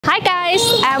Hi guys,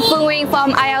 I'm Phượng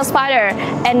from IELTS Fighter,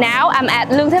 and now I'm at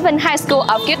Lương Thế Vinh High School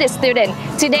of Gifted Students.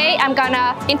 Today I'm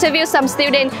gonna interview some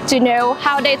students to know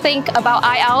how they think about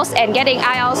IELTS and getting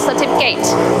IELTS certificate.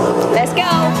 Let's go!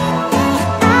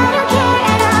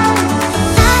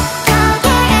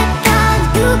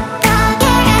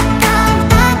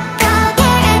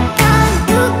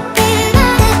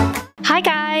 Hi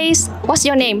guys, what's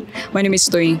your name? My name is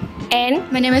Ting.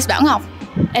 And my name is Bổng.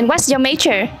 And what's your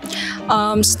major?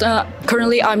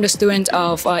 Currently, I'm the student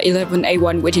of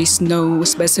 11A1, which is no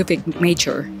specific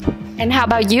major. And how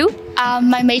about you?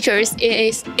 My major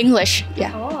is English. Yeah.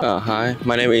 Hi,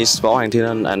 my name is Võ and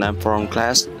I'm from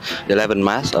class 11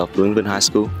 Math of Lương Thế Vinh High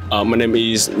School. My name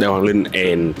is Đồng Nai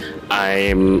and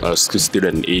I am a school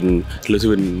student in Lương Thế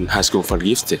Vinh High School for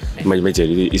Gifted. My major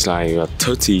is like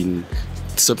 13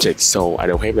 subjects, so I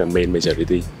don't have a main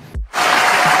majority.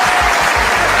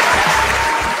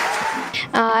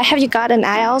 Have you got an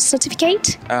IELTS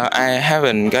certificate? I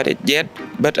haven't got it yet,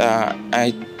 but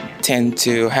I tend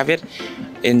to have it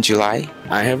in July.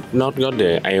 I have not got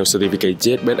the IELTS certificate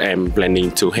yet, but I'm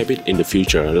planning to have it in the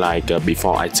future, like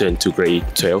before I turn to grade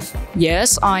 12.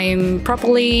 Yes, I'm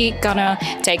probably gonna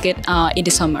take it in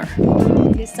the summer.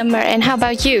 This summer. And how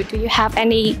about you? Do you have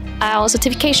any IELTS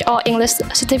certificate or English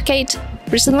certificate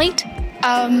recently?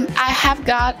 I have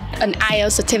got an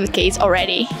IELTS certificate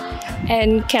already.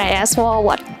 And can I ask for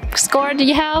what score do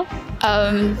you have?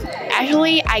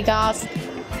 Actually, I got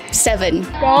 7.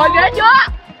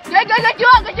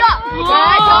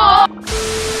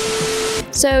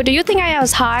 So, do you think IELTS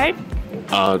is hard?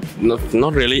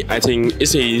 Not really. I think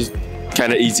it's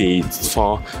kind of easy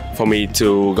for me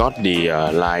to got the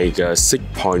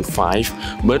 6.5,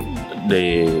 but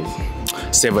the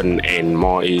 7 and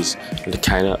more is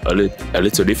kind of a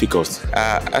little difficult.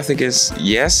 I think it's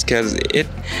yes, because it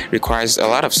requires a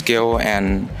lot of skill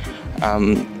and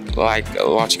like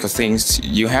logical things.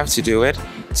 You have to do it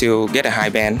to get a high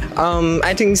band.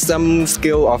 I think some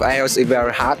skill of IELTS is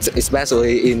very hard,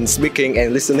 especially in speaking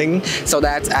and listening. So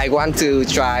that I want to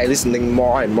try listening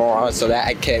more and more so that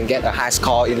I can get a high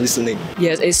score in listening.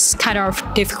 Yes, it's kind of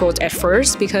difficult at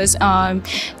first because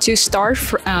to start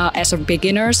as a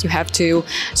beginners, you have to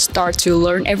start to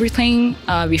learn everything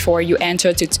before you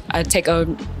enter to take a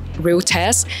real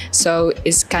test, so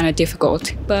it's kind of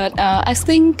difficult, but I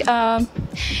think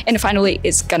and finally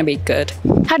it's gonna be good.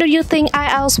 How do you think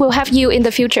IELTS will help you in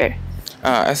the future?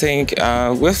 I think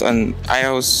with an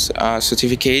IELTS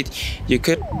certificate, you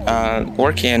could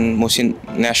work in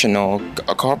multinational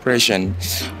corporation,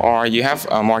 or you have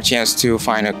more chance to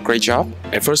find a great job.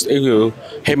 At first, it will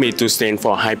help me to stand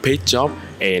for a high-paid job,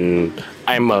 and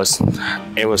I'm a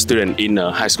student in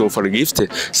a high school for the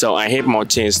gifted, so I have more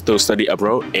chance to study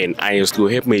abroad, and IELTS will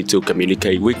help me to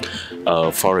communicate with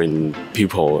foreign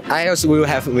people. IELTS will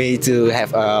help me to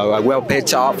have a well-paid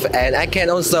job, and I can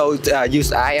also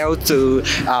use IELTS to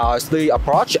study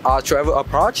abroad or travel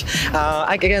abroad.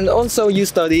 I can also use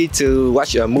study to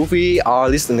watch a movie or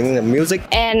listening to music.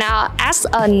 And as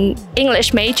an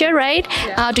English major, right?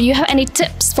 Yeah. Do you have any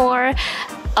tips for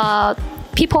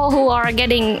people who are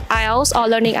getting IELTS or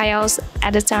learning IELTS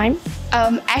at the time?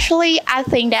 Actually, I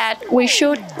think that we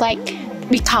should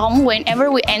be calm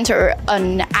whenever we enter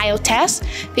an IELTS test,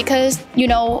 because you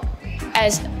know,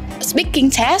 as speaking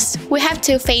test, we have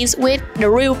to face with the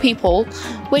real people,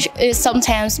 which is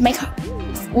sometimes make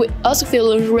us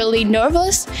feel really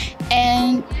nervous.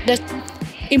 And the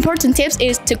important tips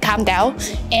is to calm down.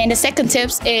 And the second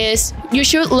tips is you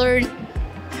should learn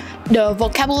the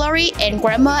vocabulary and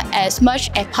grammar as much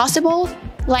as possible.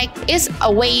 It's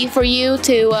a way for you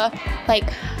to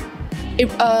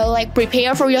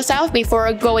prepare for yourself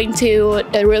before going to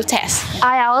the real test.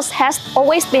 IELTS has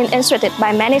always been interested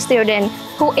by many students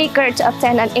who are eager to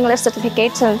obtain an English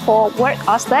certification for work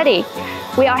or study.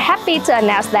 We are happy to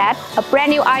announce that a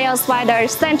brand new IELTS Fighter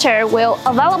Center will be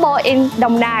available in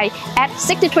Đồng Nai at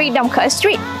 63 Đồng Khởi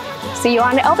Street. See you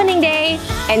on the opening day.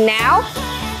 And now,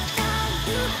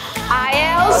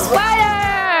 IELTS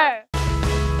Fighter!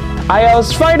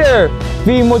 IELTS Fighter,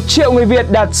 vì 1 triệu người Việt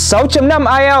đạt 6.5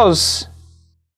 IELTS.